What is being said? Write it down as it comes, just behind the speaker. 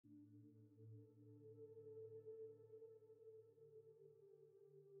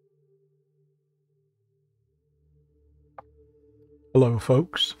Hello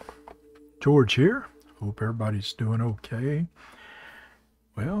folks, George here. Hope everybody's doing okay.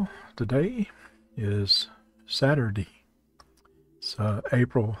 Well, today is Saturday. It's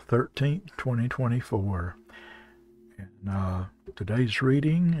April 13th, 2024. And today's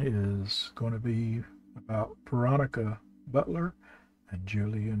reading is going to be about Veronica Butler and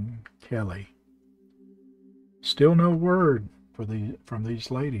Jilian Kelley. Still no word from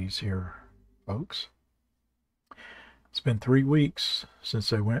these ladies here, folks. It's been 3 weeks since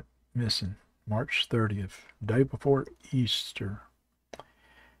they went missing, March 30th, day before Easter.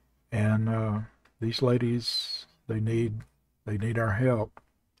 And these ladies, they need our help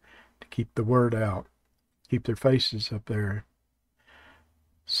to keep the word out, keep their faces up there.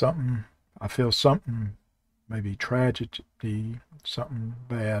 I feel something, maybe tragedy, something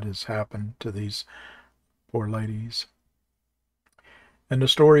bad has happened to these poor ladies. And the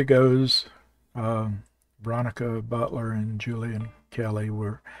story goes, Veronica Butler and Jilian Kelley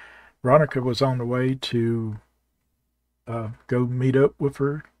Veronica was on the way to go meet up with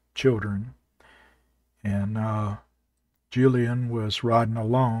her children, and Jilian was riding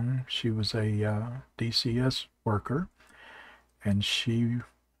along. She was a DCS worker, and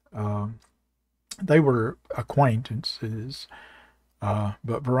they were acquaintances,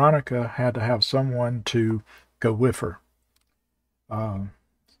 but Veronica had to have someone to go with her.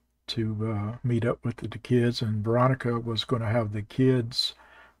 To meet up with the kids, and Veronica was going to have the kids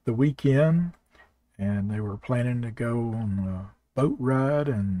the weekend, and they were planning to go on a boat ride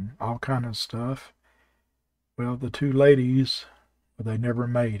and all kind of stuff. Well, the two ladies, they never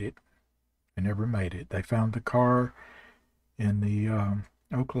made it. They found the car in the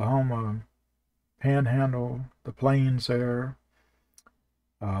Oklahoma Panhandle, the plains there.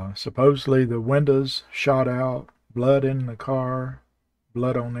 Supposedly the windows shot out, blood in the car,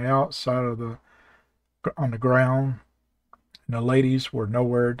 blood on the outside on the ground, and the ladies were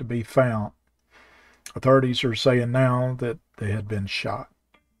nowhere to be found. Authorities are saying now that they had been shot,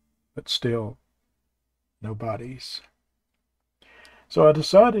 but still no bodies. So I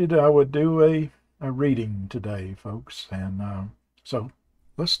decided I would do a reading today, folks, and so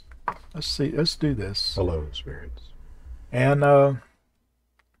let's do this. Hello, spirits. And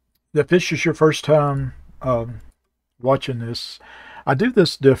if this is your first time watching this, I do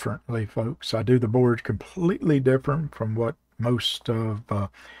this differently, folks. I do the board completely different from what most of,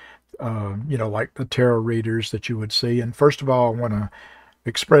 like the tarot readers that you would see. And first of all, I want to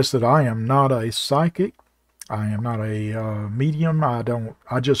express that I am not a psychic. I am not a medium.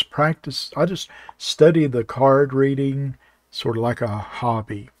 I just practice. I just study the card reading sort of like a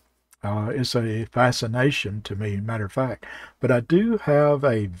hobby. It's a fascination to me, matter of fact. But I do have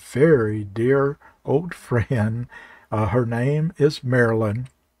a very dear old friend. Her name is Marilyn,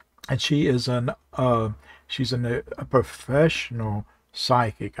 and she's a professional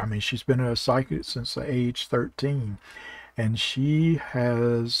psychic. I mean, she's been a psychic since the age 13, and she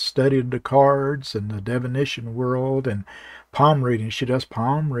has studied the cards and the divination world and palm reading. She does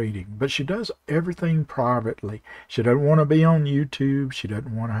palm reading, but she does everything privately. She doesn't want to be on YouTube. She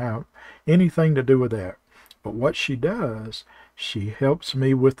doesn't want to have anything to do with that. But what she does, she helps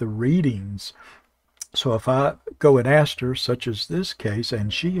me with the readings. So if I go and ask her, such as this case,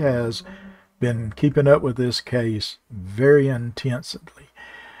 and she has been keeping up with this case very intensely.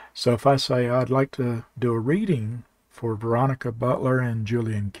 So if I say I'd like to do a reading for Veronica Butler and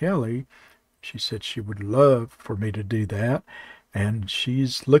Jilian Kelley, she said she would love for me to do that. And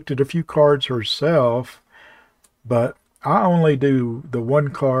she's looked at a few cards herself, but I only do the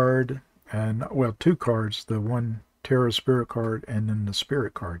one card, and well, two cards, the one tarot spirit card and then the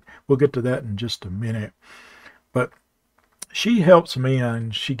spirit card. We'll get to that in just a minute. But she helps me,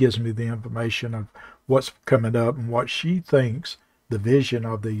 and she gives me the information of what's coming up and what she thinks the vision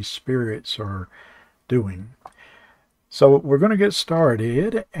of these spirits are doing. So we're going to get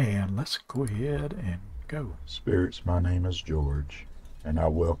started, and let's go ahead and go. Spirits, my name is George, and I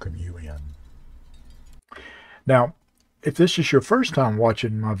welcome you in. Now, if this is your first time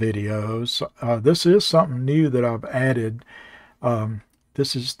watching my videos, this is something new that I've added.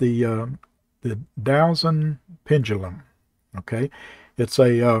 This is the Dowsing pendulum. Okay, it's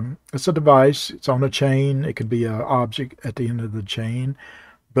a device. It's on a chain. It could be an object at the end of the chain,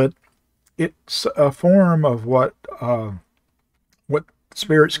 but it's a form of what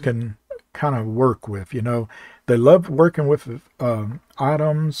spirits can kind of work with. You know, they love working with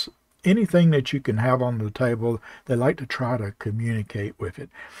items. Anything that you can have on the table, they like to try to communicate with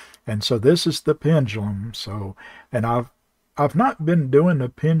it. And so this is the pendulum. So, and I've not been doing the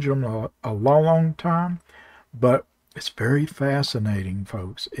pendulum a long time, but it's very fascinating,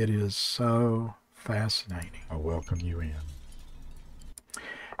 folks. It is so fascinating. I welcome you in.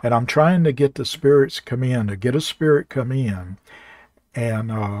 and I'm trying to get the spirits come in, to get a spirit come in, and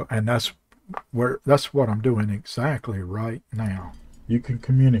that's what I'm doing exactly right now. You can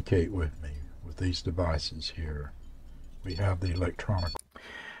communicate with me with these devices here. We have the electronic.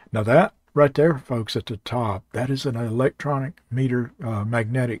 Now that right there, folks, at the top, that is an electronic meter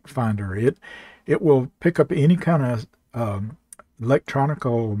magnetic finder. It will pick up any kind of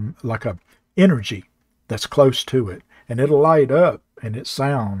electronical, like a energy that's close to it, and it'll light up and it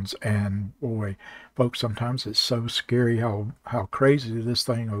sounds. And boy, folks, sometimes it's so scary how crazy this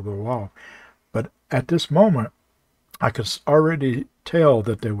thing will go off. But at this moment, I could already tell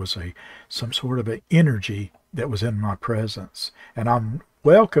that there was some sort of an energy that was in my presence, and I'm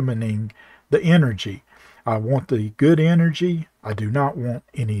welcoming the energy. I want the good energy. I do not want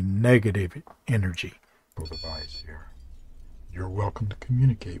any negative energy. Device here. You're welcome to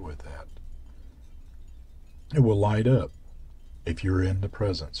communicate with that. It will light up if you're in the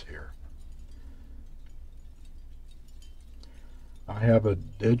presence here. I have a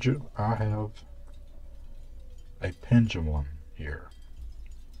pendulum here.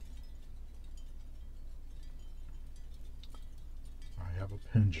 I have a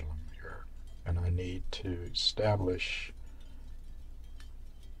pendulum here, and I need to establish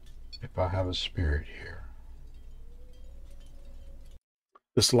if I have a spirit here.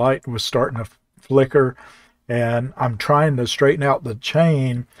 This light was starting to flicker, and I'm trying to straighten out the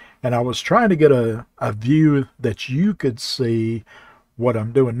chain, and I was trying to get a view that you could see what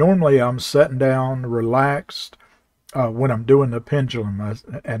I'm doing. Normally I'm sitting down relaxed when I'm doing the pendulum,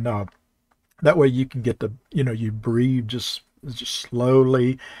 and that way you can get the, you breathe just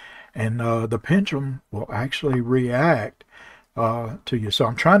slowly, and the pendulum will actually react to you. So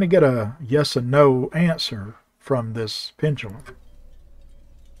I'm trying to get a yes and no answer from this pendulum.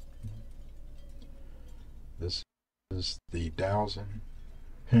 This is the Dowsing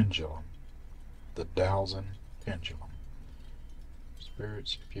pendulum. The Dowsing pendulum.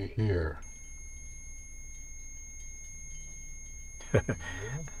 Spirits, if you're here.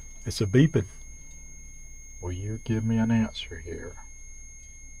 It's a beeping. Will you give me an answer here?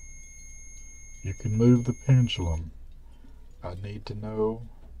 You can move the pendulum. I need to know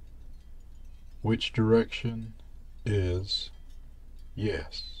which direction is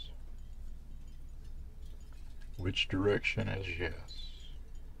yes. Which direction is yes?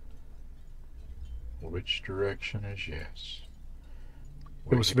 Which direction is yes?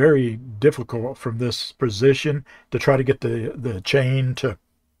 It was very difficult from this position to try to get the chain to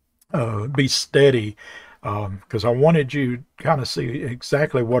be steady, because I wanted you to kind of see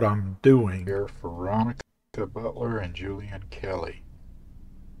exactly what I'm doing. Here, Veronica Butler and Jilian Kelley.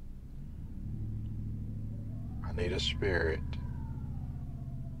 I need a spirit.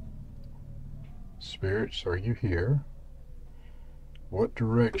 Spirits, are you here? What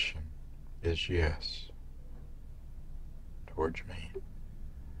direction is yes? Towards me.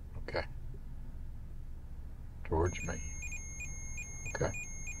 Okay. Towards me. Okay.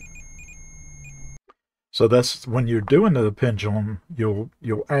 So that's when you're doing the pendulum, you'll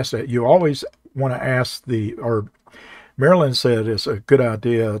ask that. You always want to ask or Marilyn said it's a good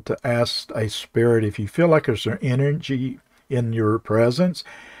idea to ask a spirit, if you feel like there's an energy in your presence,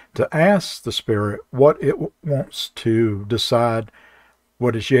 to ask the spirit what it wants to decide,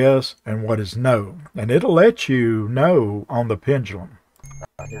 what is yes and what is no. And it'll let you know on the pendulum.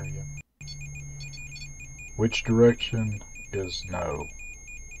 I hear you. Which direction is no?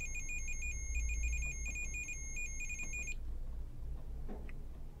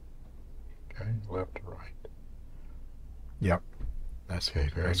 Okay, left to right. Yep. That's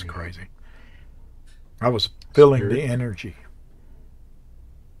good. Crazy. I was feeling Spirit. the energy.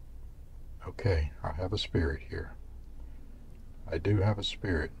 Okay, I have a spirit here. I do have a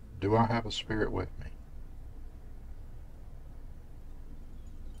spirit. Do I have a spirit with me?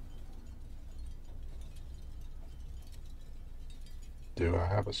 Do I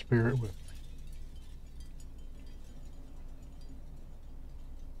have a spirit with me?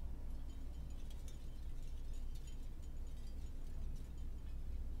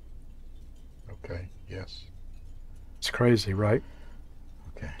 Okay, yes. It's crazy, right?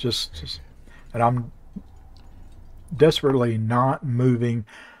 Okay. And I'm desperately not moving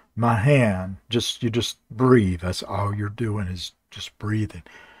my hand. You just breathe. That's all you're doing, is just breathing.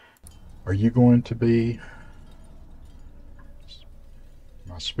 Are you going to be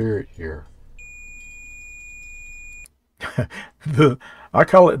my spirit here? I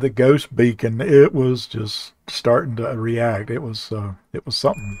call it the ghost beacon. It was just starting to react. It was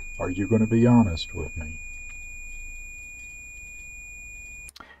something. Are you going to be honest with me?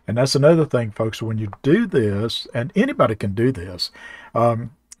 And that's another thing, folks. When you do this, and anybody can do this,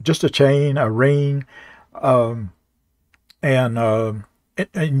 just a chain, a ring, um, and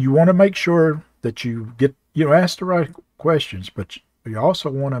you want to make sure that you ask the right questions, but you also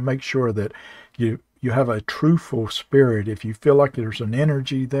want to make sure that you have a truthful spirit. If you feel like there's an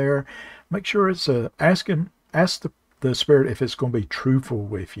energy there, make sure it's ask the spirit if it's going to be truthful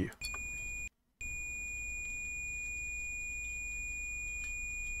with you.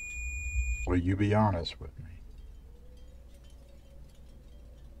 Will you be honest with me?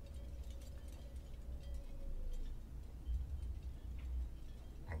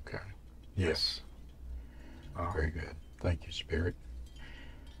 Okay. Yes. Very good. Thank you, Spirit.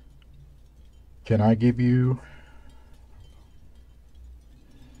 Can I give you...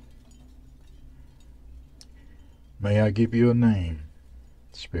 May I give you a name,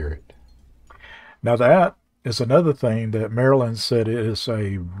 Spirit? Now that is another thing that Marilyn said is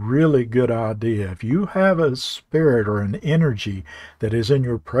a really good idea. If you have a spirit or an energy that is in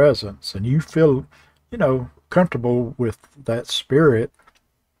your presence and you feel, comfortable with that spirit,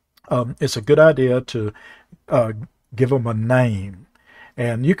 it's a good idea to give them a name.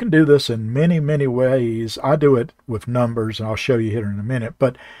 And you can do this in many, many ways. I do it with numbers, and I'll show you here in a minute.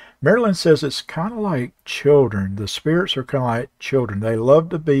 But Marilyn says it's kind of like children. The spirits are kind of like children. They love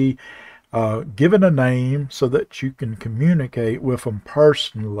to be given a name so that you can communicate with them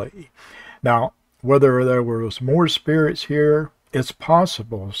personally. Now, whether there was more spirits here, it's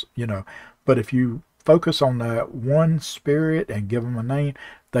possible, but if you focus on that one spirit and give them a name,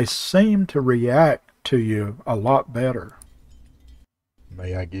 they seem to react to you a lot better.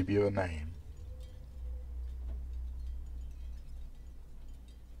 May I give you a name?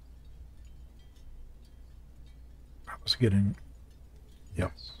 I was getting,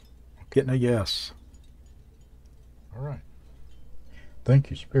 Yes. getting a yes. All right. Thank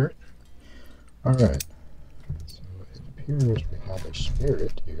you, Spirit. All right. So it appears we have a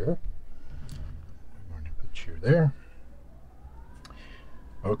spirit here. I'm going to put you there.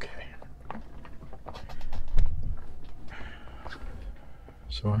 Okay.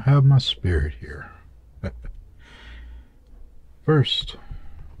 So I have my spirit here. First,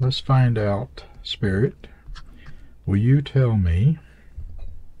 let's find out, Spirit, will you tell me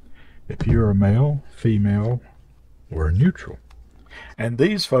if you're a male, female, or a neutral? And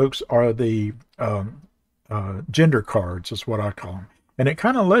these folks are the gender cards, is what I call them. And it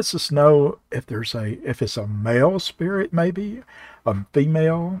kind of lets us know if it's a male spirit, maybe a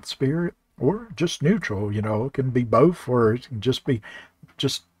female spirit, or just neutral. It can be both, or it can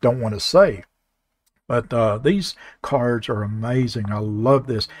just don't want to say. But these cards are amazing. I love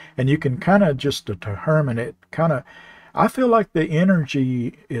this, and you can kind of just determine it. I feel like the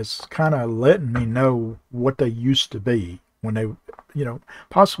energy is kind of letting me know what they used to be when they,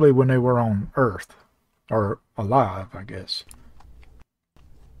 possibly when they were on Earth or alive, I guess.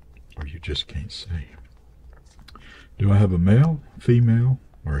 Or you just can't say. Do I have a male, female,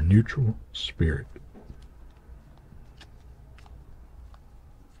 or a neutral spirit?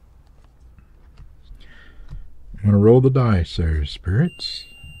 I'm going to roll the dice there, spirits.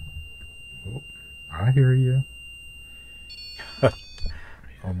 Oh, I hear you.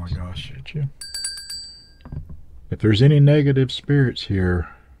 Oh my gosh. If there's any negative spirits here,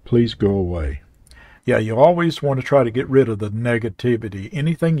 please go away. Yeah, you always want to try to get rid of the negativity.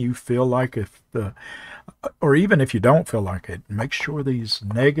 Anything you feel like, or even if you don't feel like it, make sure these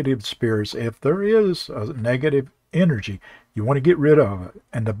negative spirits, if there is a negative energy, you want to get rid of it.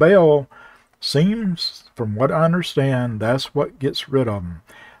 And the bell seems, from what I understand, that's what gets rid of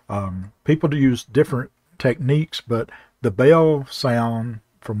them. People use different techniques, but the bell sound,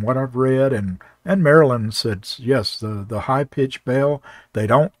 from what I've read, and Marilyn said, yes, the high-pitched bell, they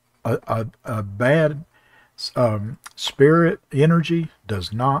don't, a bad spirit energy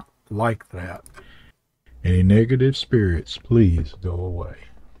does not like that. Any negative spirits, please go away.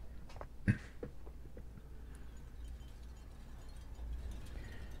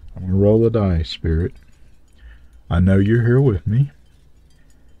 I'm going to roll the dice, Spirit. I know you're here with me.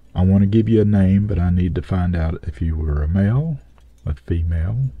 I want to give you a name, but I need to find out if you were a male, a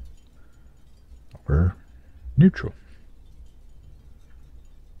female, or neutral.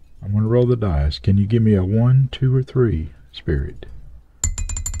 I'm going to roll the dice. Can you give me a 1, 2, or 3, Spirit?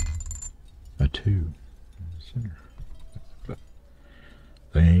 A 2.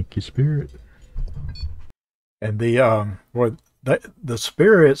 Thank you, Spirit. And the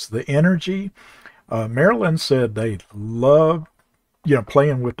spirits, the energy, Marilyn said they love,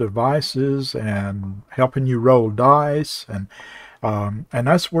 playing with devices and helping you roll dice, and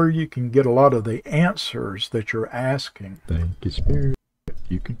that's where you can get a lot of the answers that you're asking. Thank you, Spirit.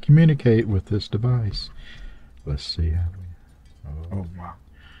 You can communicate with this device. Let's see how we... Oh, wow.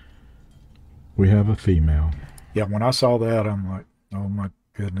 We have a female. Yeah, when I saw that, I'm like, oh my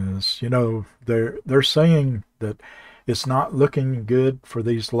goodness. You know, they're saying that it's not looking good for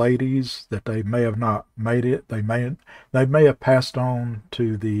these ladies, that they may have not made it. They may have passed on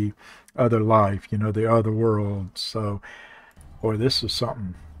to the other life, you know, the other world. So, boy, this is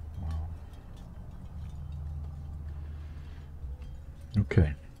something.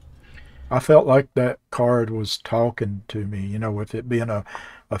 Okay. I felt like that card was talking to me, you know, with it being a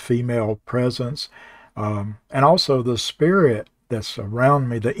female presence. And also the spirit that's around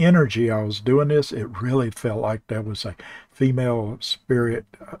me, the energy I was doing this, it really felt like there was a female spirit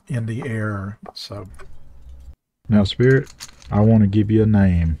in the air. So Now, Spirit, I want to give you a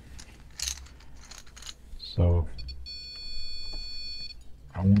name. So,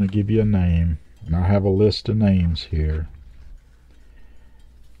 I want to give you a name. And I have a list of names here.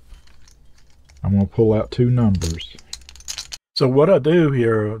 I'm going to pull out 2 numbers. So what I do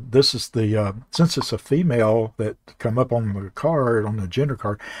here, this is the, since it's a female that come up on the card, on the gender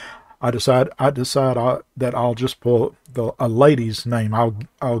card, I decide that I'll just pull a lady's name.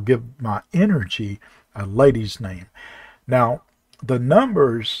 I'll give my energy a lady's name. Now, the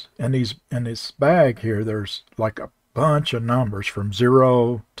numbers in this bag here, there's like a bunch of numbers from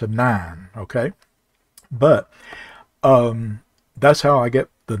 0 to 9, okay? But that's how I get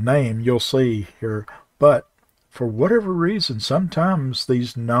the name, you'll see here. But for whatever reason, sometimes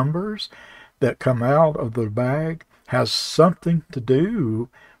these numbers that come out of the bag has something to do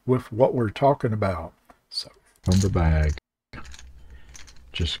with what we're talking about. So From the bag.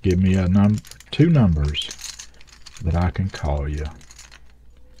 Just give me 2 numbers that I can call you.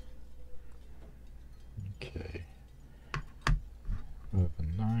 Okay.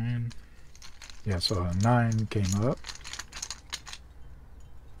 9. yeah, so a 9 came up.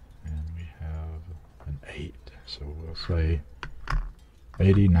 And we have an 8. So we'll say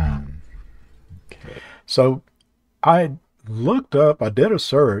 89. Okay. So I looked up, I did a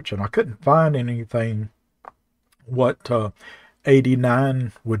search, and I couldn't find anything what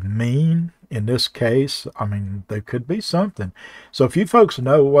 89 would mean in this case. I mean, there could be something. So if you folks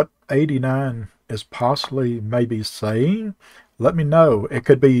know what 89 is possibly maybe saying, let me know. It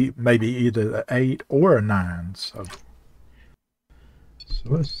could be maybe either an 8 or a 9. So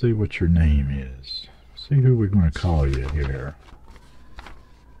let's see what your name is. See who we're going to call you here.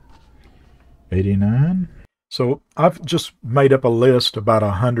 89. So I've just made up a list about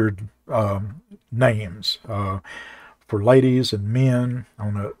 100 names for ladies and men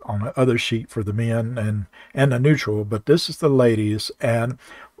on the other sheet for the men and the neutral, but this is the ladies. And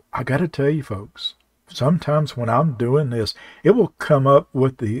I got to tell you folks, sometimes when I'm doing this, it will come up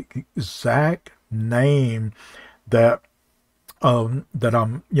with the exact name that I'm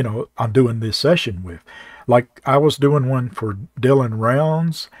doing this session with. Like I was doing one for Dylan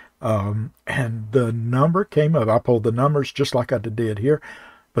Rounds, and the number came up. I pulled the numbers just like I did here,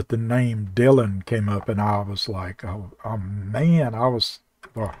 but the name Dylan came up, and I was like, oh man,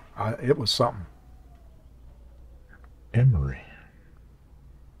 it was something. Emery.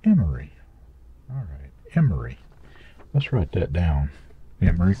 All right, Emery. Let's write that down.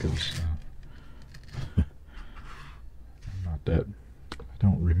 Emery, because I'm not that. I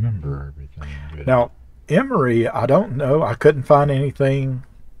don't remember everything. Good. Now, Emery, I don't know. I couldn't find anything.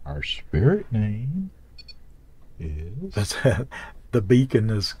 Our spirit name is the beacon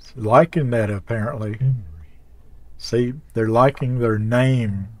is liking that apparently. Emery. See, they're liking their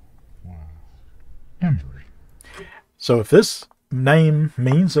name. Wow. Emery. So if this name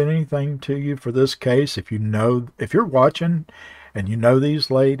means anything to you for this case, if you're watching and you know these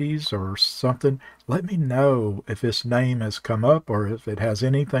ladies or something, let me know if this name has come up or if it has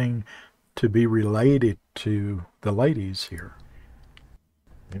anything to be related to the ladies here.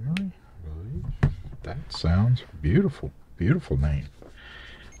 Emery, I believe. That sounds beautiful. Beautiful name.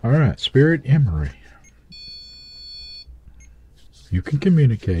 All right, Spirit Emery. You can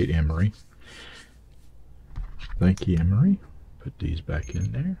communicate, Emery. Thank you, Emery. Put these back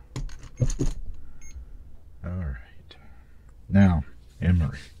in there. All right. Now,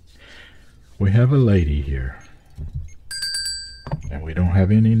 Emery, we have a lady here. And we don't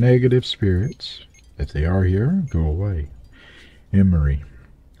have any negative spirits. If they are here, go away. Emery.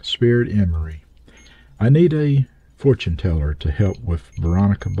 Spirit Emery. I need a fortune teller to help with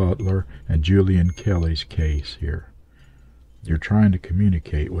Veronica Butler and Jilian Kelley's case here. You're trying to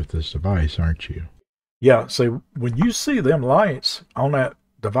communicate with this device, aren't you? Yeah, so when you see them lights on that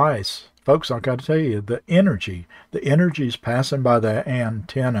device, folks, I got to tell you, the energy is passing by the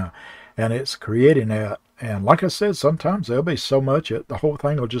antenna, and it's creating that. And like I said, sometimes there'll be so much the whole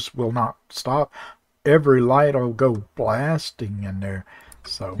thing will not stop. Every light will go blasting in there.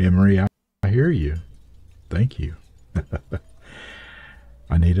 So Emery, I hear you. Thank you.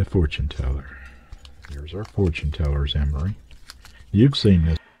 I need a fortune teller. Here's our fortune tellers, Emery. You've seen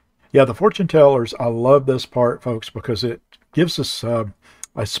this. Yeah, the fortune tellers, I love this part, folks, because it gives us a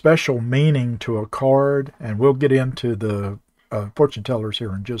special meaning to a card, and we'll get into the fortune tellers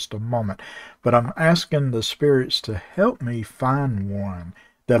here in just a moment. But I'm asking the spirits to help me find one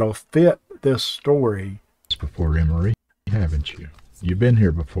that'll fit this story. Before, Emery, haven't you? You've been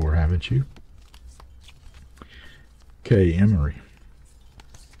here before, haven't you? Okay, Emery.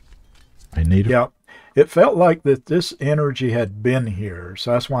 I need a... Yeah, it felt like that this energy had been here.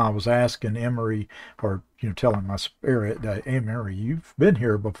 So that's why I was asking Emery, or telling my spirit that, hey, Emery, you've been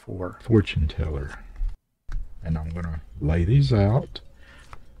here before. Fortune teller. And I'm going to lay these out.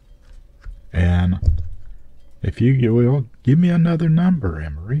 And if you will, give me another number,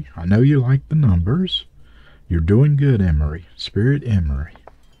 Emery. I know you like the numbers. You're doing good, Emery. Spirit Emery.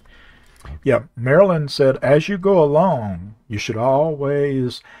 Yeah, Marilyn said, as you go along, you should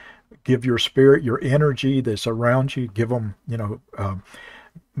always give your spirit, your energy that's around you, give them,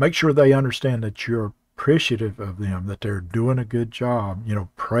 make sure they understand that you're appreciative of them, that they're doing a good job,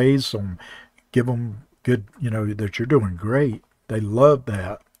 praise them, give them good, that you're doing great. They love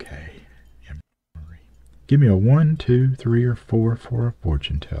that. Okay. Emery. Give me a 1, 2, 3, or 4 for a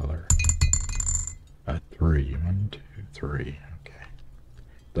fortune teller. A 3. 1, 2, 3. Okay.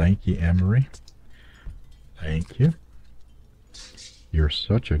 Thank you, Emery. Thank you. You're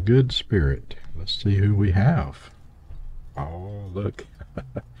such a good spirit. Let's see who we have. Oh, look.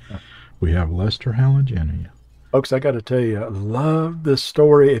 We have Lester Halogenia. Folks, I got to tell you, I love this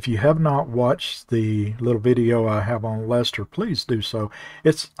story. If you have not watched the little video I have on Lester, please do so.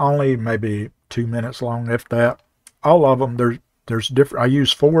 It's only maybe 2 minutes long, if that. All of them, there's different. I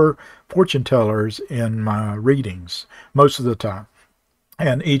use 4 fortune tellers in my readings most of the time.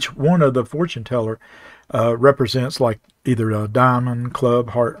 And each one of the fortune teller represents like either a diamond,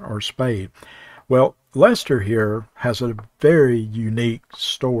 club, heart, or spade. Well, Lester here has a very unique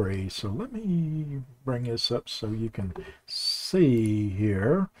story. So let me bring this up so you can see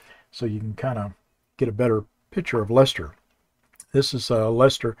here, so you can kind of get a better picture of Lester. This is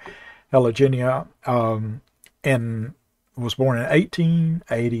Lester Halogenia, and was born in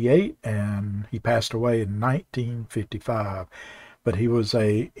 1888, and he passed away in 1955. But he was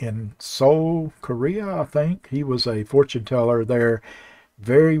in Seoul, Korea, I think. He was a fortune teller there,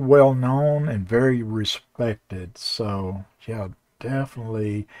 very well known and very respected. So, yeah,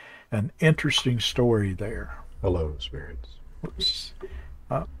 definitely an interesting story there. Hello, spirits. Oops.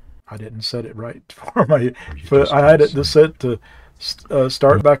 I didn't set it right for my, but I had it set to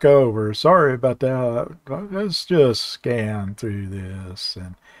start back over. Sorry about that. Let's just scan through this,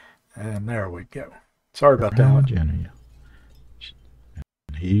 and there we go. Sorry about that.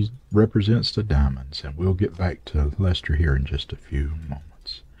 He represents the diamonds, and we'll get back to Lester here in just a few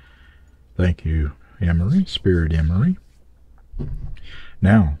moments. Thank you, Emery, Spirit Emery.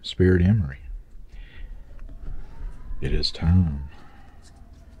 Now, Spirit Emery, it is time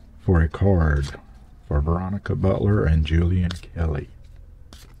for a card for Veronica Butler and Jilian Kelley.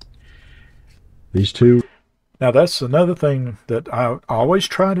 These two. Now, that's another thing that I always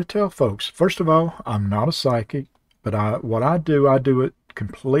try to tell folks. First of all, I'm not a psychic, but what I do it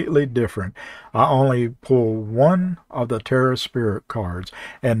completely different. I only pull one of the Terra Spirit cards,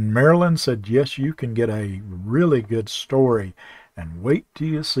 and Marilyn said, yes, you can get a really good story, and wait till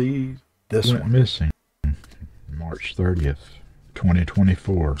you see this one. Missing March 30th,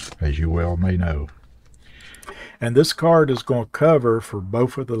 2024, as you well may know. And this card is going to cover for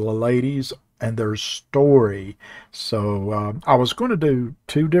both of the ladies and their story. So I was going to do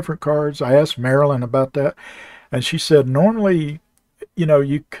 2 different cards. I asked Marilyn about that, and she said normally,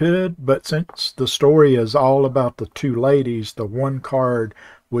 you could, but since the story is all about the 2 ladies, the one card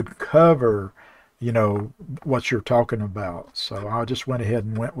would cover, what you're talking about. So I just went ahead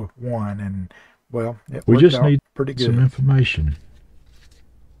and went with one, and, well, it we worked just out need pretty good. Some information.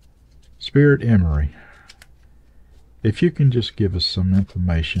 Spirit Emery, if you can just give us some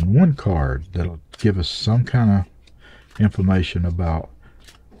information, one card that'll give us some kind of information about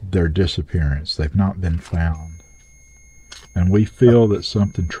their disappearance. They've not been found, and we feel that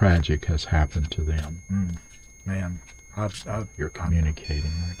something tragic has happened to them. Man, you're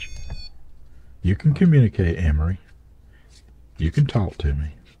communicating, aren't you? You can communicate, Emery. You can talk to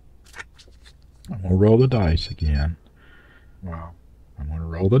me. I'm going to roll the dice again. Wow. I'm going to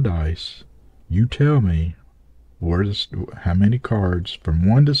roll the dice. You tell me how many cards from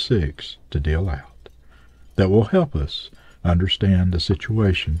 1 to 6 to deal out. That will help us understand the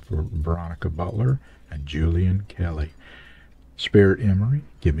situation for Veronica Butler and Jilian Kelley. Spirit Emery,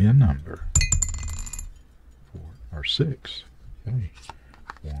 give me a number. or 6. Okay.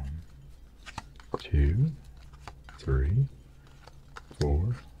 1, 2, 3,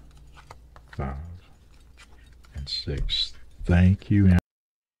 4, 5, and 6. Thank you.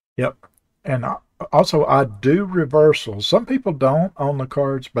 Yep. And also, I do reversals. Some people don't on the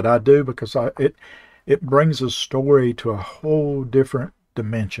cards, but I do because it brings a story to a whole different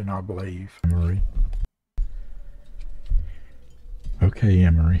dimension, I believe. Emery. Okay,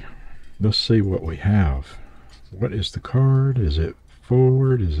 Emery. Let's see what we have. What is the card? Is it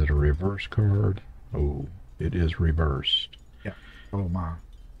forward? Is it a reverse card? Oh, it is reversed. Yeah. Oh my.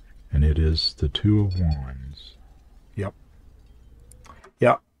 And it is the 2 of Wands. Yep.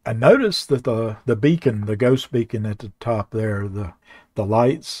 Yeah. I noticed that the beacon, the ghost beacon at the top there, the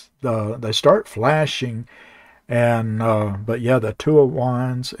lights, they start flashing, and but yeah, the 2 of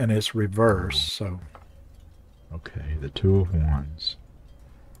Wands, and it's reversed. So okay, the 2 of Wands.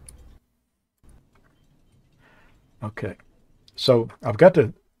 Okay, so I've got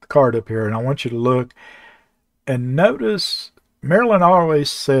the card up here, and I want you to look and notice. Marilyn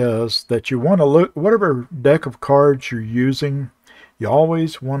always says that you want to look, whatever deck of cards you're using, you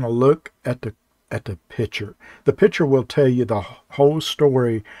always want to look at the picture. The picture will tell you the whole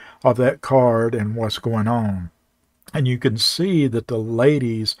story of that card and what's going on. And you can see that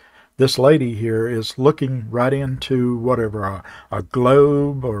this lady here is looking right into whatever, a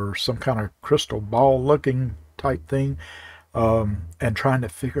globe or some kind of crystal ball looking type thing, and trying to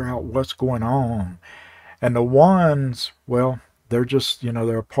figure out what's going on. And the wands, well, they're just,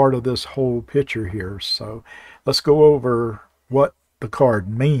 they're a part of this whole picture here. So let's go over what the card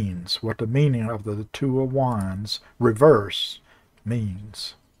means, what the meaning of the 2 of Wands reverse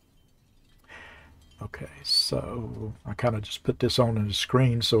means. Okay, so I kind of just put this on the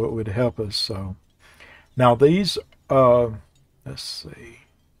screen so it would help us. So now these, let's see.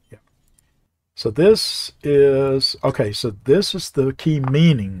 Yeah. So this is, okay, so this is the key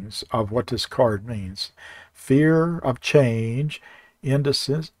meanings of what this card means. Fear of change,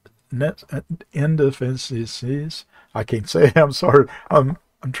 indefenses. I can't say it. I'm sorry. I'm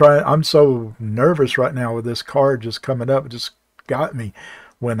trying. I'm so nervous right now with this card just coming up. It just got me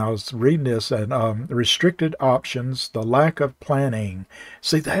when I was reading this. And restricted options, the lack of planning.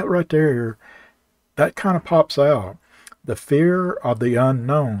 See that right there? That kind of pops out. The fear of the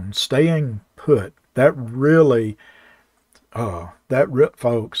unknown, staying put. That really,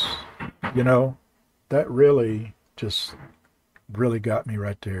 folks, that really just really got me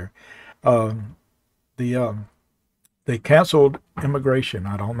right there. They canceled immigration.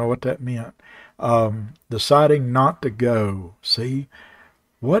 I don't know what that meant. Deciding not to go. See,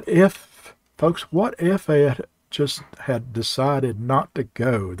 what if, folks, what if they had decided not to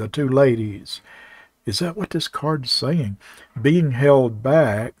go? The 2 ladies. Is that what this card is saying? Being held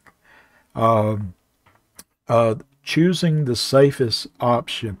back, choosing the safest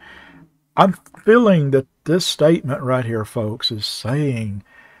option. I'm feeling that this statement right here, folks, is saying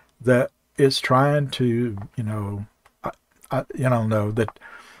that it's trying to, that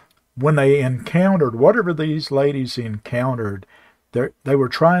when they encountered, whatever these ladies encountered, they were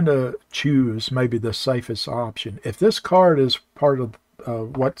trying to choose maybe the safest option. If this card is part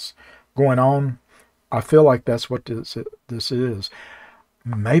of what's going on, I feel like that's what this is.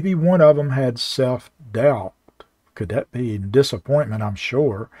 Maybe one of them had self-doubt. Could that be disappointment? I'm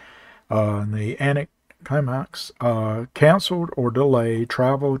sure. The anticlimax, canceled or delayed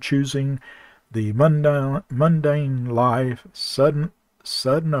travel, choosing the mundane life, sudden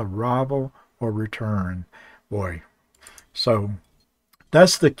arrival or return. Boy, so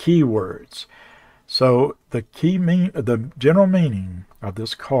that's the key words. So the general meaning of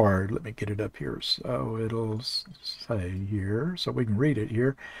this card. Let me get it up here so it'll say here, so we can read it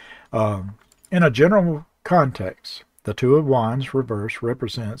here. In a general context, the 2 of Wands reverse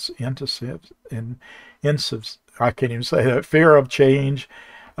represents I can't even say that, fear of change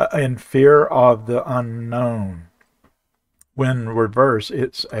and fear of the unknown. When reverse,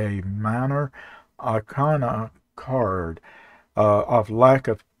 it's a minor arcana card of lack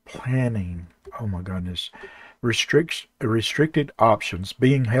of planning. Oh my goodness. Restricted options,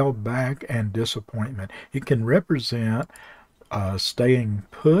 being held back, and disappointment. It can represent staying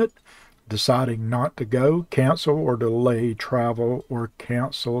put, deciding not to go, cancel or delay travel, or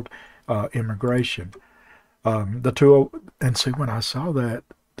canceled immigration. The 2, and see, when I saw that,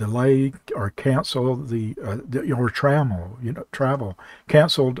 delay or cancel or travel,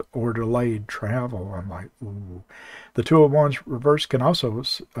 canceled or delayed travel, I'm like, ooh. The 2 of Wands reverse can also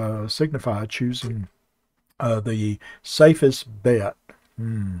signify choosing the safest bet.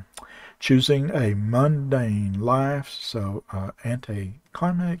 Choosing a mundane life, so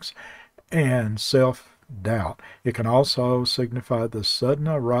anticlimax, and doubt. It can also signify the sudden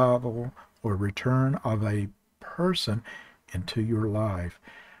arrival or return of a person into your life.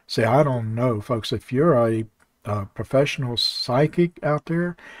 See, I don't know, folks, if you're a professional psychic out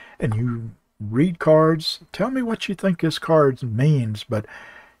there and you read cards, tell me what you think this card means. But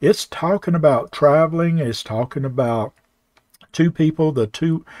it's talking about traveling. It's talking about two people,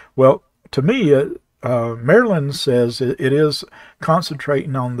 well, to me, Marilyn says it is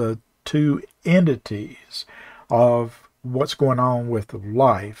concentrating on the two entities of what's going on with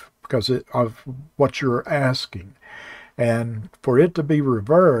life because of what you're asking. And for it to be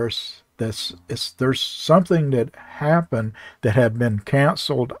reversed, there's something that happened that had been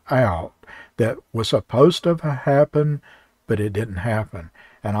canceled out that was supposed to have happened, but it didn't happen.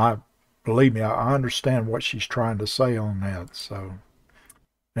 And believe me, I understand what she's trying to say on that. So,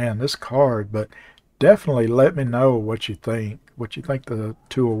 man, this card, but definitely let me know what you think the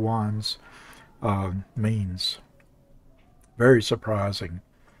Two of Wands means. Very surprising.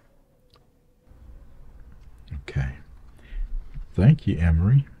 Okay. Thank you,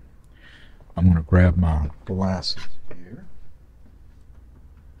 Emery. I'm going to grab my glasses here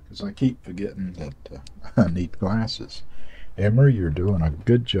because I keep forgetting that I need glasses. Emery, you're doing a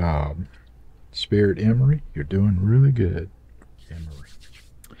good job. Spirit Emery, you're doing really good. Emery.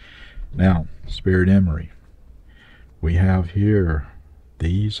 Now, Spirit Emery, we have here,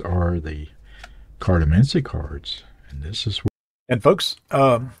 these are the cartomancy cards, and this is and folks,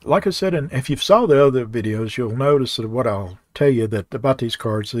 like I said, and if you saw the other videos, you'll notice that what I'll tell you that about these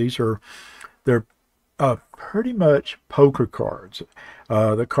cards, they're pretty much poker cards.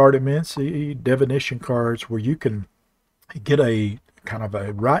 The cartomancy divination cards where you can get a kind of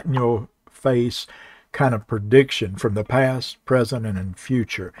a right in your face kind of prediction from the past, present, and in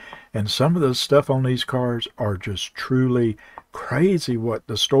future. And some of the stuff on these cards are just truly crazy what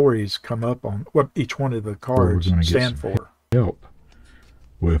the stories come up on, what each one of the cards stand for. Help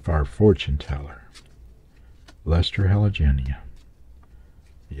with our fortune teller, Lester Halogenia.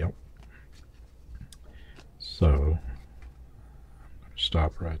 Yep. So, I'm going to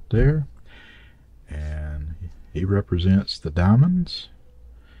stop right there. And he represents the diamonds.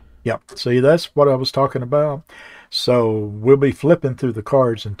 Yep. See, that's what I was talking about. So, we'll be flipping through the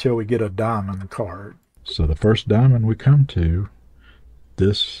cards until we get a diamond card. So, the first diamond we come to,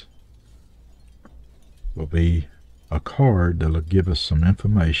 this will be a card that will give us some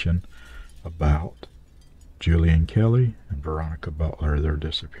information about Jilian Kelley and Veronica Butler, their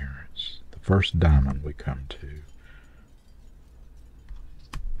disappearance. The first diamond we come to.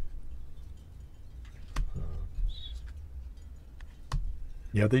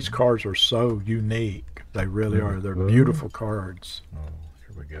 Yeah, these cards are so unique. They really are. They're beautiful cards. Oh,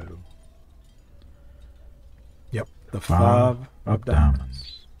 here we go. Yep, the five of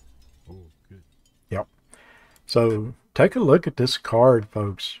diamonds. Oh, good. Yep. So take a look at this card,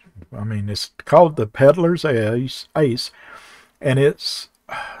 folks. I mean, it's called the Peddler's Ace, and it's,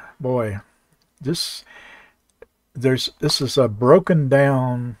 boy, this is a broken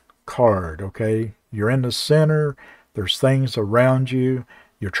down card. Okay, you're in the center. There's things around you.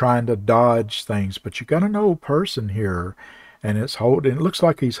 You're trying to dodge things, but you got an old person here, and it looks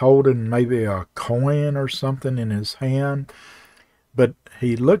like he's holding maybe a coin or something in his hand, but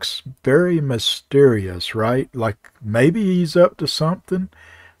he looks very mysterious, right? Like maybe he's up to something.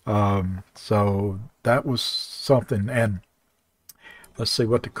 So that was something. And let's see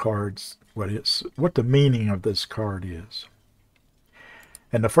what what the meaning of this card is.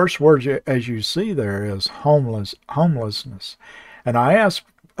 And the first word, as you see there, is homelessness. And I asked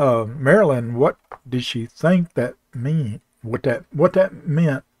Marilyn, what did she think that mean? What that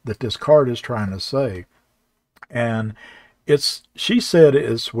meant that this card is trying to say? And she said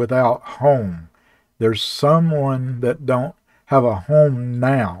it's without home. There's someone that don't have a home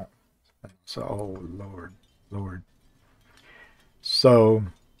now. So, oh Lord. So,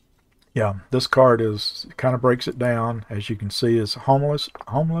 yeah, this card kind of breaks it down, as you can see, is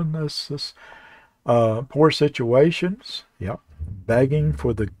homelessness, poor situations. Yep, begging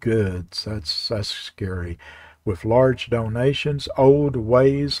for the goods. That's scary. With large donations, old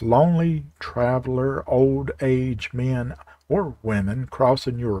ways, lonely traveler, old age men or women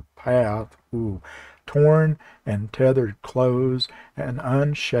crossing your path. Ooh, torn and tethered clothes, and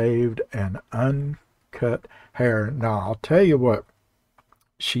unshaved and uncut hair. Now, I'll tell you what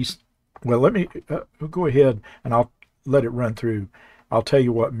well, let me go ahead and I'll let it run through. I'll tell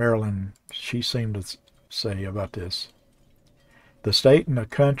you what Marilyn, she seemed to say about this. The state and the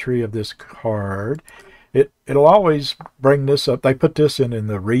country of this card, it'll always bring this up. They put this in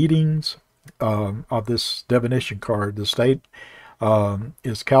the readings of this divination card. The state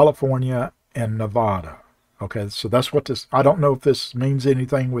is California and Nevada. Okay, so that's what this, I don't know if this means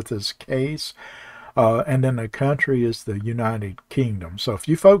anything with this case. And then the country is the United Kingdom. So if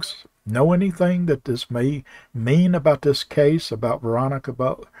you folks know anything that this may mean about this case, about Veronica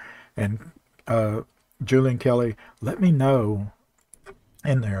Butler and Jilian Kelley, let me know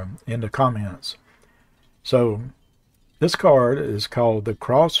in there in the comments. So this card is called the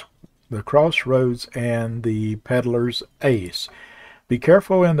Crossroads and the Peddler's Ace. Be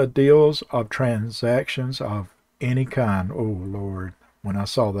careful in the deals of transactions of any kind. Oh Lord, when I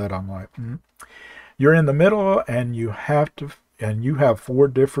saw that, I'm like, You're in the middle, and you have 4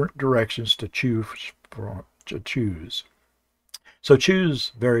 different directions to choose. So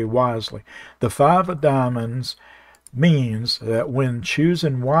choose very wisely. The 5 of diamonds means that when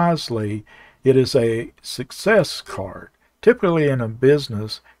choosing wisely, it is a success card. Typically in a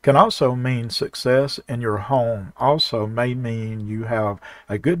business, can also mean success in your home. Also may mean you have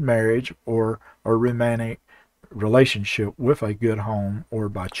a good marriage or a romantic relationship with a good home, or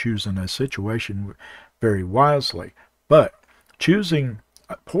by choosing a situation very wisely. But choosing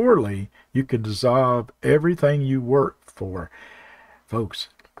poorly, you can dissolve everything you work for, folks.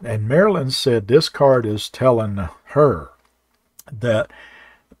 And Marilyn said this card is telling her that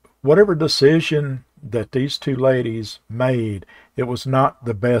whatever decision that these 2 ladies made, it was not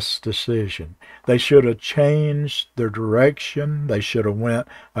the best decision. They should have changed their direction. They should have went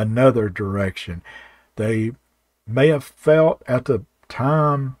another direction. They may have felt at the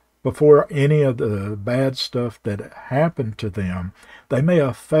time, before any of the bad stuff that happened to them, they may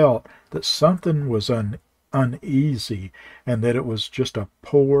have felt that something was uneasy, and that it was just a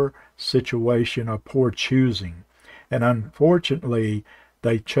poor situation, a poor choosing. And unfortunately,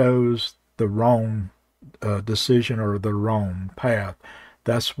 they chose the wrong decision, or the wrong path.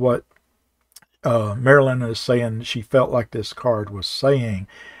 That's what Marilyn is saying. She felt like this card was saying.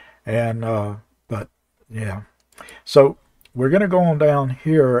 And but yeah, so we're going to go on down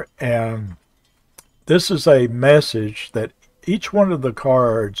here, and this is a message that each one of the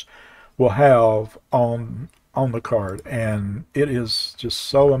cards will have on the card, and it is just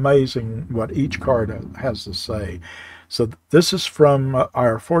so amazing what each card has to say. So this is from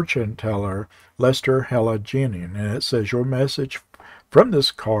our fortune teller, Lester Jilian, and it says your message from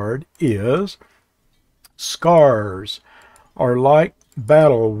this card is: scars are like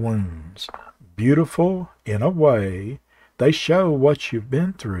battle wounds, beautiful in a way. They show what you've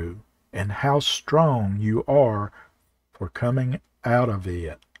been through and how strong you are for coming out of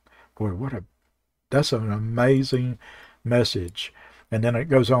it. Boy, that's an amazing message. And then it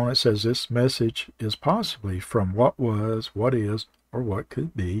goes on, it says this message is possibly from what was, what is, or what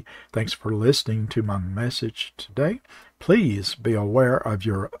could be. Thanks for listening to my message today. Please be aware of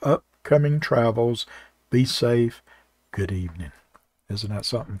your upcoming travels. Be safe. Good evening. Isn't that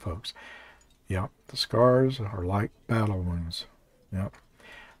something, folks? Yeah, the scars are like battle wounds. Yep.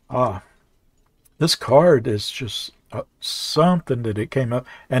 This card is just something that it came up,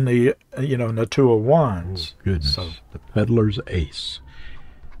 and the and the 2 of Wands. Oh, goodness. So, the Peddler's Ace.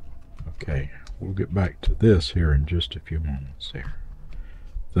 Okay, we'll get back to this here in just a few moments here.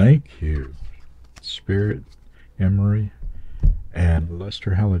 Thank you, Spirit, Emery, and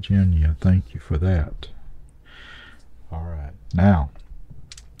Lester Jilian. Thank you for that. All right, now,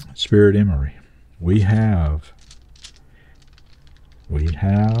 Spirit Emery, we have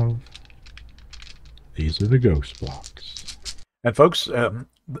these are the ghost blocks. And folks,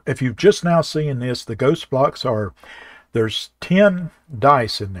 if you've just now seen this, the ghost blocks there's 10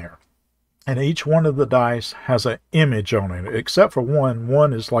 dice in there, and each one of the dice has an image on it, except for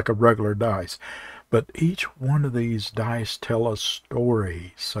one is like a regular dice. But each one of these dice tell a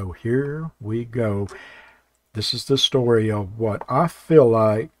story. So here we go. This is the story of what I feel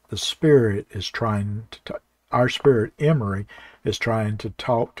like the Spirit is trying to, our Spirit Emery is trying to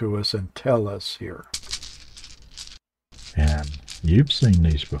talk to us and tell us here. And you've seen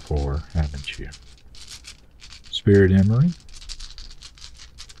these before, haven't you? Spirit Emery,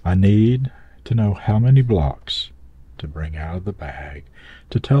 I need to know how many blocks to bring out of the bag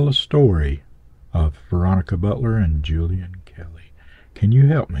to tell a story of Veronica Butler and Jilian Kelley. Can you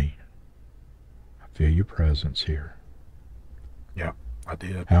help me? I feel your presence here. Yeah, I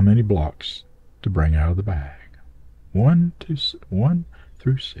did. How many blocks to bring out of the bag? 1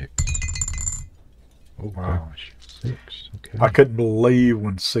 through 6. Oh, wow. Gosh. 6. Okay. I couldn't believe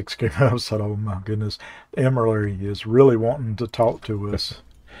when 6 came out. I said, oh my goodness, Emery is really wanting to talk to us.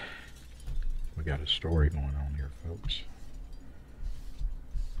 We got a story going on here, folks.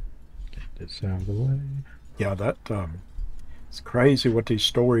 Get this out of the way. Yeah, that it's crazy what these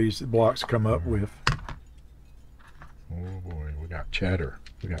stories blocks come up with. Oh boy, we got chatter.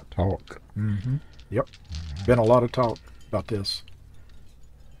 We got talk. Mm-hmm. Yep. All Been a lot of talk about this.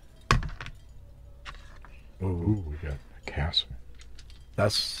 Ooh, we got a castle.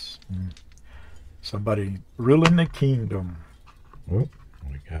 That's somebody ruling the kingdom. Oh,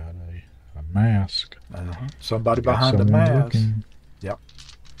 we got a mask. Somebody We got behind the someone mask. looking. Yep.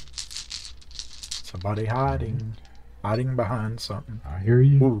 Somebody hiding behind something. I hear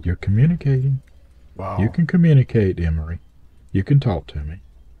you. Ooh. You're communicating. Wow. You can communicate, Emery. You can talk to me.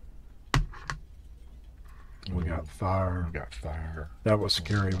 We got fire. We got fire. That was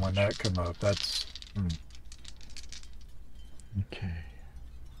scary when that came up. That's okay.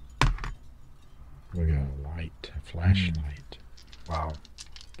 We got a light, a flashlight. Wow.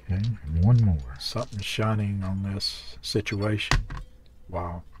 Okay, and one more. Something shining on this situation.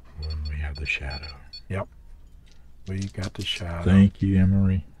 Wow. When we have the shadow. Yep. We got the shadow. Thank you,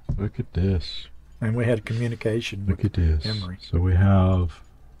 Emery. Look at this. And we had communication. Look at this. Emery. So we have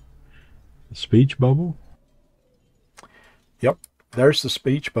the speech bubble. Yep. There's the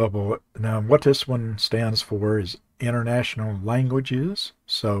speech bubble. Now, what this one stands for is international languages.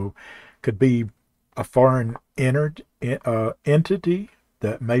 So, could be a foreign entity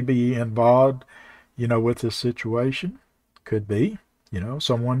that may be involved, with this situation. Could be,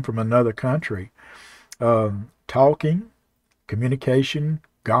 someone from another country. Talking, communication,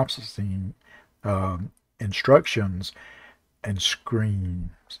 gossiping, instructions, and screams.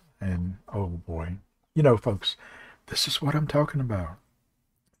 And, oh boy. Folks, this is what I'm talking about.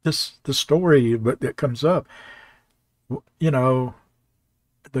 The story that comes up, the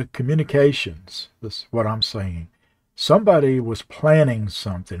communications, this is what I'm saying. Somebody was planning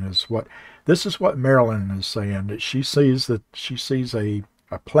something. This is what Marilyn is saying, that she sees a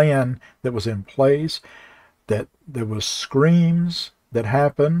plan that was in place, that there was screams that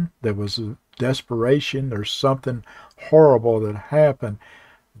happened, there was a desperation, there's something horrible that happened.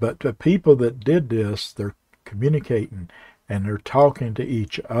 But the people that did this, they're communicating and they're talking to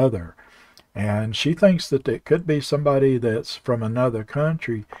each other. And she thinks that it could be somebody that's from another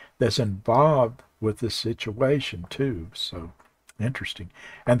country that's involved with this situation too. So interesting.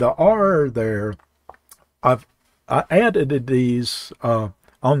 And the R there, I added these on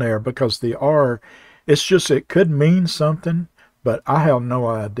there because the R, it could mean something, but I have no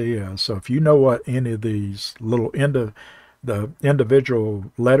idea. So if you know what any of these little the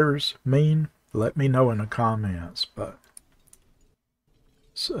individual letters mean, let me know in the comments. But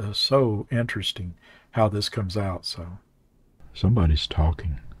so interesting how this comes out. So somebody's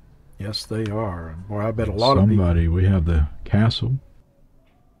talking. Yes, they are. Boy, I bet a lot of people. We have the castle.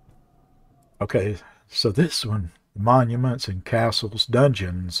 Okay, so this one, monuments and castles,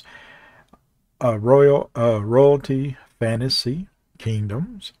 dungeons, royalty, fantasy,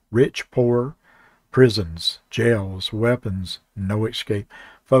 kingdoms, rich, poor, prisons, jails, weapons, no escape.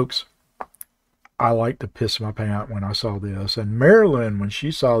 Folks, I like to piss my pants when I saw this. And Marilyn, when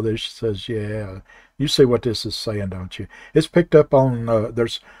she saw this, she says, yeah, you see what this is saying, don't you? It's picked up on,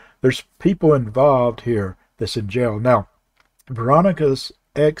 there's people involved here that's in jail. Now, Veronica's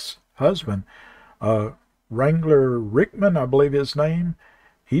ex-husband, Wrangler Rickman, I believe his name,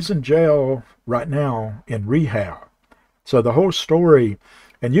 he's in jail right now in rehab. So the whole story,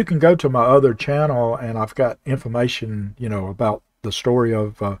 and you can go to my other channel, and I've got information, about the story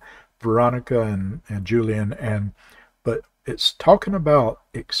of Veronica and Jilian, but it's talking about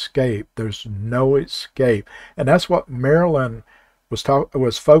escape. There's no escape, and that's what Marilyn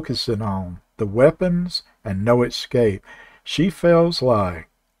was focusing on, the weapons and no escape. She feels like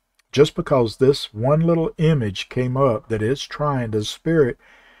just because this one little image came up, that it's trying to spirit,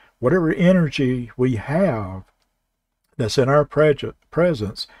 whatever energy we have that's in our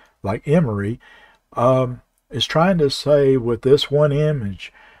presence, like Emery, is trying to say with this one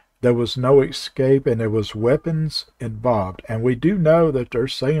image, there was no escape and there was weapons involved. And we do know that they're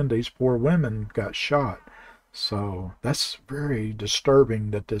saying these poor women got shot. So that's very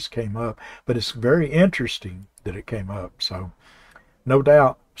disturbing that this came up. But it's very interesting that it came up. So no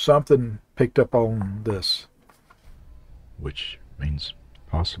doubt something picked up on this. Which means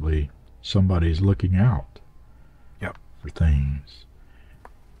possibly somebody's looking out. Yep. For things.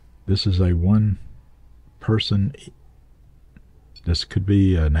 This is a one person. This could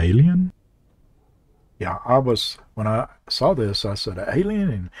be an alien. Yeah, when I saw this, I said, alien,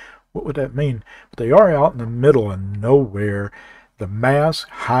 and what would that mean? But they are out in the middle of nowhere. The mask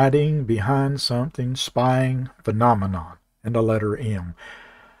hiding behind something, spying, phenomenon, and the letter M.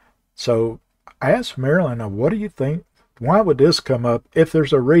 So I asked Marilyn, what do you think? Why would this come up if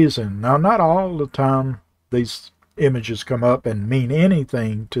there's a reason? Now, not all the time these images come up and mean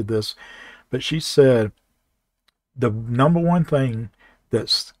anything to this, but she said the number one thing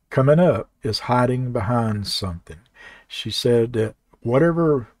that's coming up is hiding behind something. She said that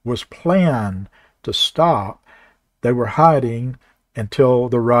whatever was planned to stop, they were hiding until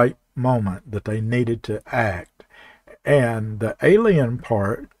the right moment that they needed to act. And the alien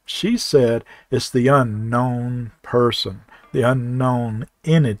part, she said, is the unknown person, the unknown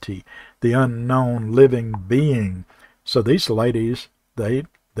entity, the unknown living being. So these ladies, they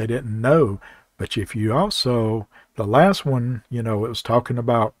didn't know. But if you also, the last one, it was talking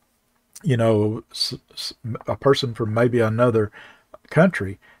about, a person from maybe another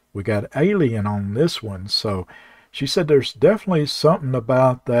country. We got alien on this one. So she said there's definitely something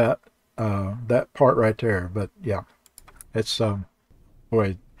about that that part right there. But yeah, it's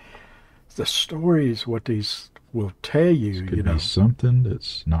boy, the stories, what these will tell you, This could be something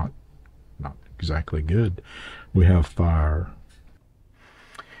that's not exactly good. We have fire.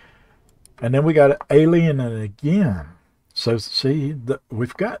 And then we got alien and again. So see,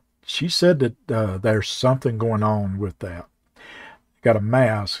 we've got, she said that there's something going on with that. You got a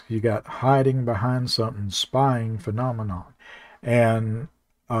mask, you got hiding behind something, spying phenomenon. And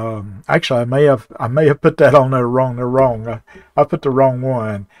actually, I may have put that on there wrong. They're wrong. I put the wrong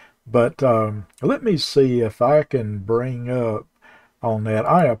one. But let me see if I can bring up on that.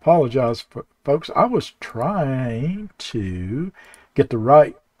 I apologize, folks. I was trying to get the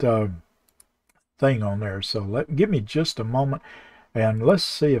right thing on there. So give me just a moment, and let's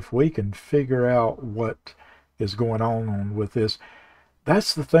see if we can figure out what is going on with this.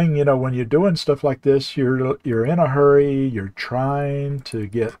 That's the thing, when you're doing stuff like this, you're in a hurry, you're trying to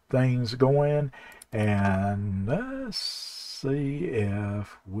get things going, and let's see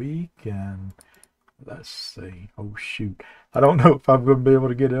if we can, let's see, oh shoot, I don't know if I'm going to be able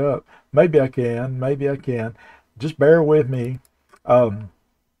to get it up. Maybe I can, just bear with me. And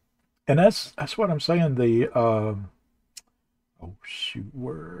that's what I'm saying, oh shoot,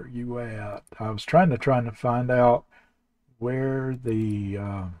 where are you at? I was trying to find out where the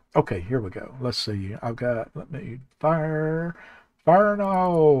okay, here we go. Let's see. Let me fire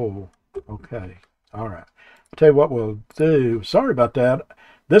no. Okay. All right. I'll tell you what we'll do. Sorry about that.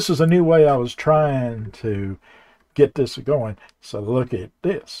 This is a new way I was trying to get this going. So look at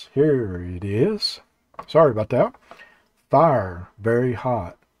this. Here it is. Sorry about that. Fire, very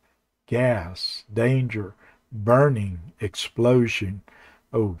hot. Gas, danger, burning, explosion.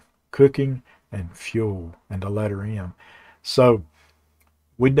 Oh, cooking and fuel, and the letter M. So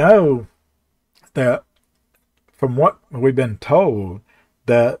we know that from what we've been told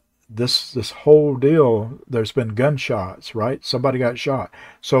that this whole deal, there's been gunshots, right? Somebody got shot.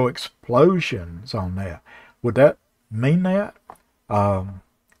 So explosions on that. Would that mean that? I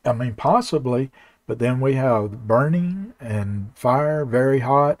mean, possibly, but then we have burning and fire, very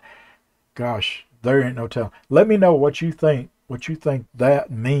hot. Gosh, there ain't no telling. Let me know what you think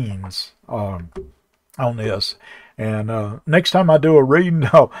that means on this. And next time I do a reading,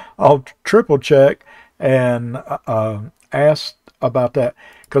 I'll triple check and ask about that.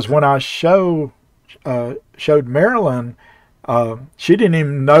 Because when I showed Marilyn, she didn't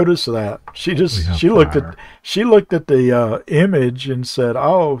even notice that. She looked at the image and said,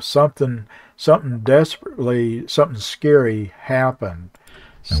 "Oh, something desperately, something scary happened."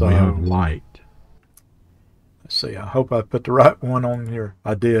 And so we have light. Let's see. I hope I put the right one on here.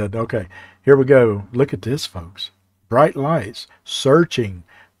 I did. Okay, here we go. Look at this, folks. Bright lights, searching.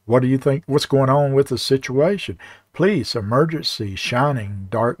 What do you think? What's going on with the situation? Police, emergency, shining,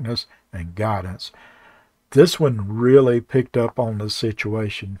 darkness, and guidance. This one really picked up on the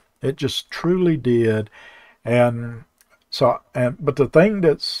situation. It just truly did. And so, but the thing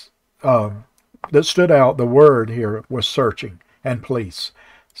that stood out, the word here was searching and police.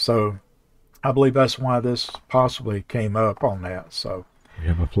 So I believe that's why this possibly came up on that. So we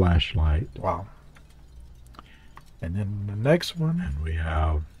have a flashlight. Wow. And then the next one. And we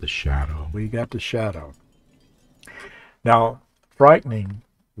have the shadow. We got the shadow. Now, frightening,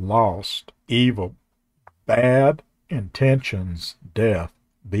 lost, evil, bad intentions, death,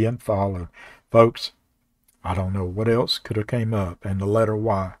 being followed. Folks, I don't know what else could have came up. And the letter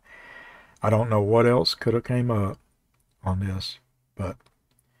Y. I don't know what else could have came up on this. But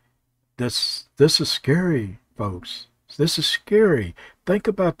this is scary, folks. This is scary. Think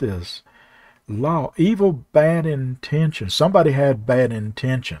about this. Evil, bad intentions. Somebody had bad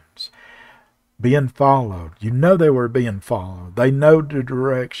intentions. Being followed. You know they were being followed. They know the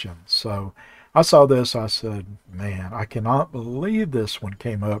direction. So I saw this. I said, man, I cannot believe this one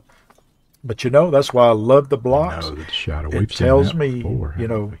came up. But that's why I love the blocks. The shadow. It tells me, before,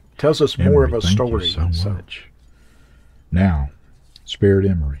 tells us more of a story. Thank you so much. Now, Spirit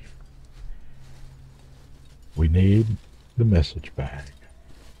Emery. We need the message bag.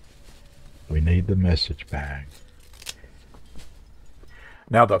 We need the message bag.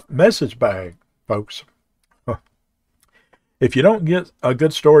 Now, the message bag, folks, if you don't get a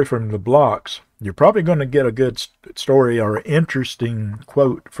good story from the blocks, you're probably going to get a good story or an interesting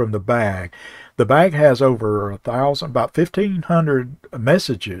quote from the bag. The bag has over 1,000, about 1,500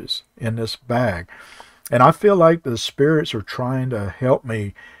 messages in this bag. And I feel like the spirits are trying to help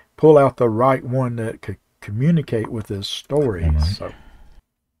me pull out the right one that could communicate with this story. Right. So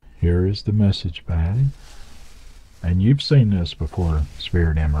here is the message bag. And you've seen this before,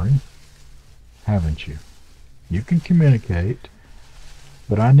 Spirit Emery, haven't you? You can communicate,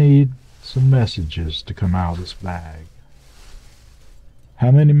 but I need some messages to come out of this bag.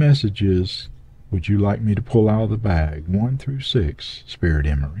 How many messages would you like me to pull out of the bag? 1 through 6, Spirit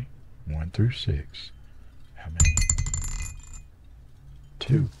Emery. 1 through 6. How many?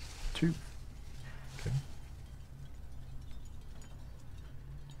 2. 2. Okay.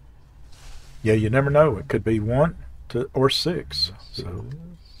 Yeah, you never know. It could be 1 or 6. So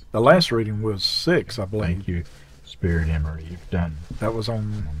the last reading was 6, I believe. Thank you, Spirit Emery. You've done That was on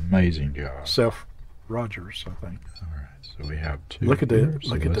an amazing job. Self Rogers, I think. All right, so we have 2. Look at here. the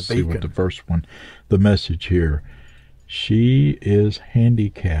look at the Let's see what beacon. the first one, the message here. She is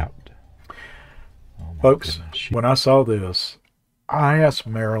handicapped. Oh my Folks, goodness. when I saw this, I asked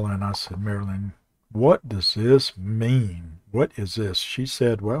Marilyn, I said, Marilyn, what does this mean? What is this? She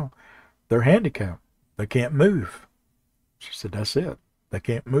said, well, they're handicapped. They can't move. She said, that's it. They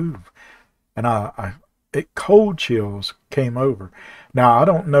can't move. And cold chills came over. Now, I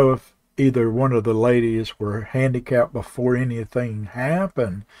don't know if either one of the ladies were handicapped before anything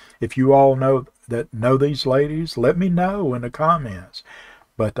happened. If you all know these ladies, let me know in the comments.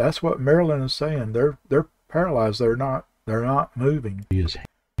 But that's what Marilyn is saying. They're paralyzed. They're not moving. She is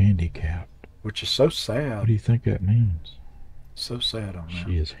handicapped. Which is so sad. What do you think that means? So sad on that.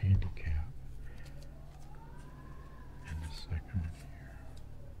 She is handicapped. And the second one here.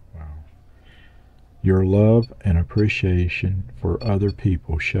 Wow. Your love and appreciation for other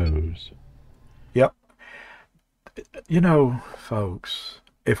people shows. Yep. You know, folks,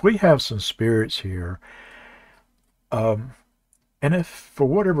 if we have some spirits here, and if for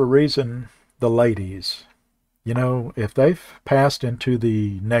whatever reason the ladies, you know, if they've passed into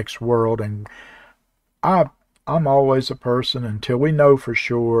the next world, and I'm always a person until we know for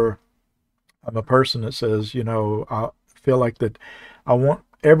sure. I'm a person that says, you know, I feel like that I want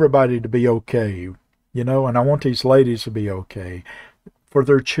everybody to be okay, you know, and I want these ladies to be okay for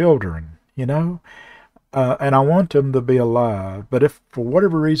their children, you know, and I want them to be alive. But if for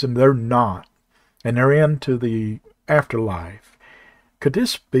whatever reason they're not, and they're into the afterlife, could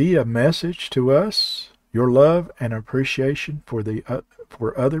this be a message to us? Your love and appreciation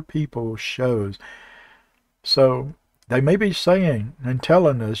for other people shows. So they may be saying and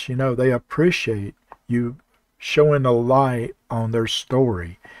telling us, you know, they appreciate you showing a light on their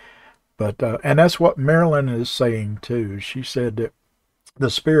story. But and that's what Marilyn is saying too. She said that the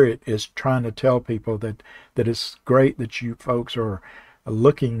spirit is trying to tell people that it's great that you folks are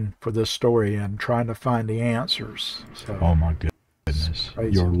looking for this story and trying to find the answers. So, oh my goodness.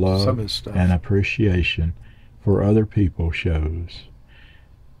 Your love and appreciation for other people shows.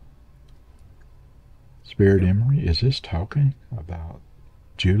 Spirit Emery, is this talking about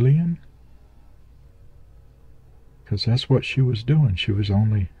Jilian? Because that's what she was doing. She was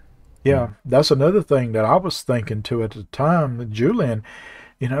only... Yeah, that's another thing that I was thinking too at the time. That Jilian,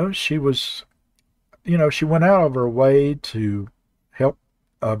 you know, she was, you know, she went out of her way to help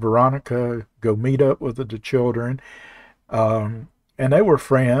Veronica go meet up with the children. And they were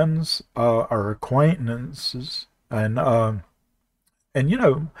friends, or acquaintances. And you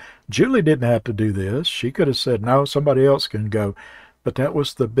know, Julie didn't have to do this. She could have said, no, somebody else can go. But that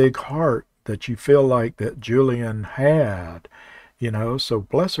was the big heart that you feel like that Jilian had. You know, so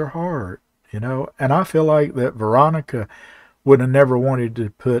bless her heart, you know. And I feel like that Veronica would have never wanted to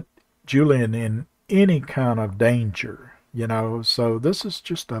put Jilian in any kind of danger, you know. So this is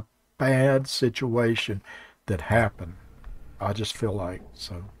just a bad situation that happened. I just feel like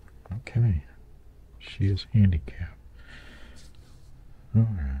so. Okay. She is handicapped. All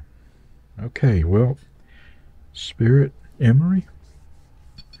right. Okay, well, Spirit Emery,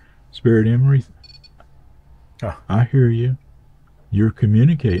 I hear you. You're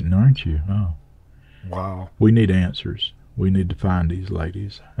communicating, aren't you? Oh. Wow. We need answers. We need to find these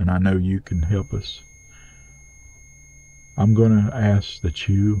ladies, and I know you can help us. I'm going to ask that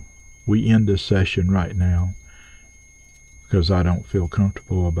we end this session right now, because I don't feel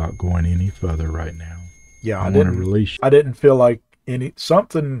comfortable about going any further right now. Yeah, I want to release you. I didn't feel like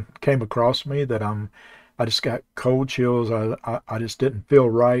something came across me that I just got cold chills. I just didn't feel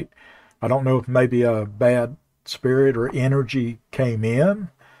right. I don't know if maybe a bad spirit or energy came in,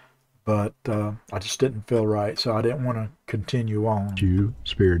 but I just didn't feel right, so I didn't want to continue on. You,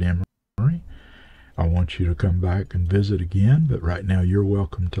 Spirit Emery, I want you to come back and visit again, but right now you're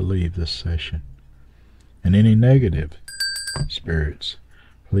welcome to leave this session. And any negative spirits,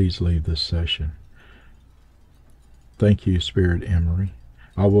 please leave this session. Thank you, Spirit Emery.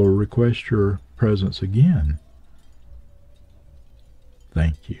 I will request your presence again.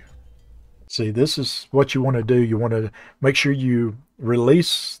 Thank you. See, this is what you want to do. You want to make sure you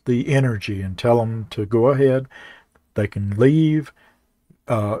release the energy and tell them to go ahead. They can leave.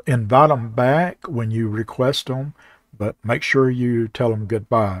 Invite them back when you request them, but make sure you tell them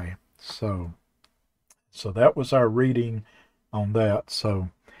goodbye. So that was our reading on that. So,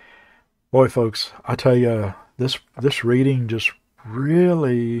 boy, folks, I tell you, this reading just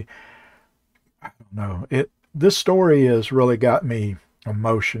really, I don't know, this story has really got me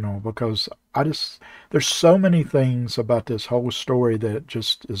emotional, because there's so many things about this whole story that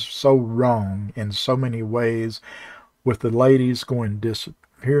just is so wrong in so many ways, with the ladies going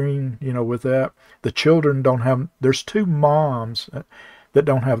disappearing, with that. The children don't have, there's two moms that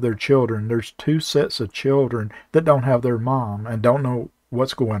don't have their children. There's two sets of children that don't have their mom and don't know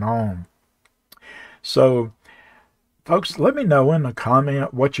what's going on. So, folks, let me know in the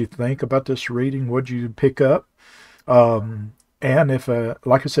comment what you think about this reading. What you pick up? And if,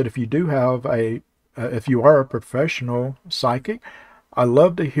 like I said, if you do have if you are a professional psychic, I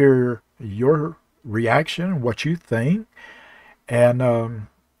love to hear your reaction, what you think. And,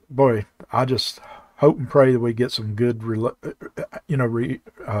 boy, I just hope and pray that we get some good,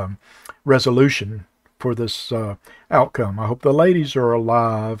 resolution for this outcome. I hope the ladies are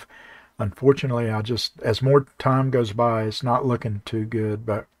alive. Unfortunately, as more time goes by, it's not looking too good.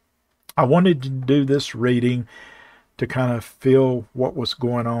 But I wanted to do this reading to kind of feel what was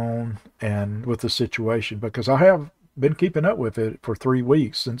going on and with the situation, because I have been keeping up with it for 3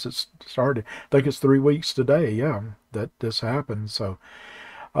 weeks since it started. I think it's 3 weeks today, that this happened. So,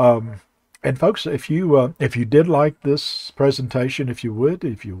 and folks, if you did like this presentation, if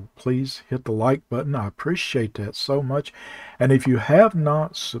you please hit the like button. I appreciate that so much. And if you have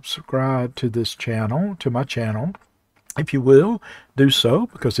not subscribed to this channel, to my channel, if you will, do so,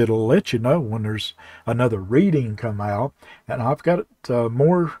 because it'll let you know when there's another reading come out. And I've got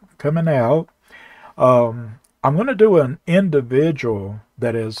more coming out. I'm going to do an individual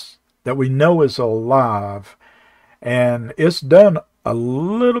that we know is alive, and it's done a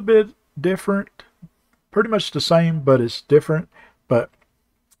little bit different, pretty much the same, but it's different. But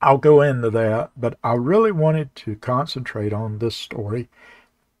I'll go into that. But I really wanted to concentrate on this story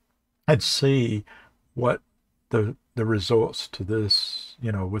and see what the results to this,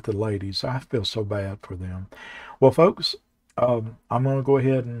 with the ladies. I feel so bad for them. Well, folks, I'm going to go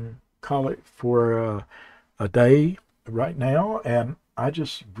ahead and call it for a day right now. And I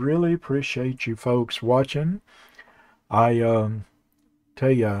just really appreciate you folks watching. I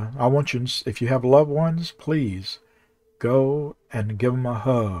tell you, I want you, if you have loved ones, please go and give them a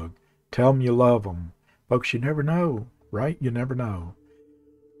hug. Tell them you love them. Folks, you never know, right? You never know.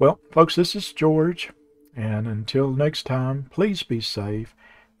 Well, folks, this is George. And until next time, please be safe,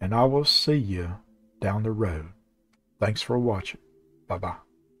 and I will see you down the road. Thanks for watching. Bye-bye.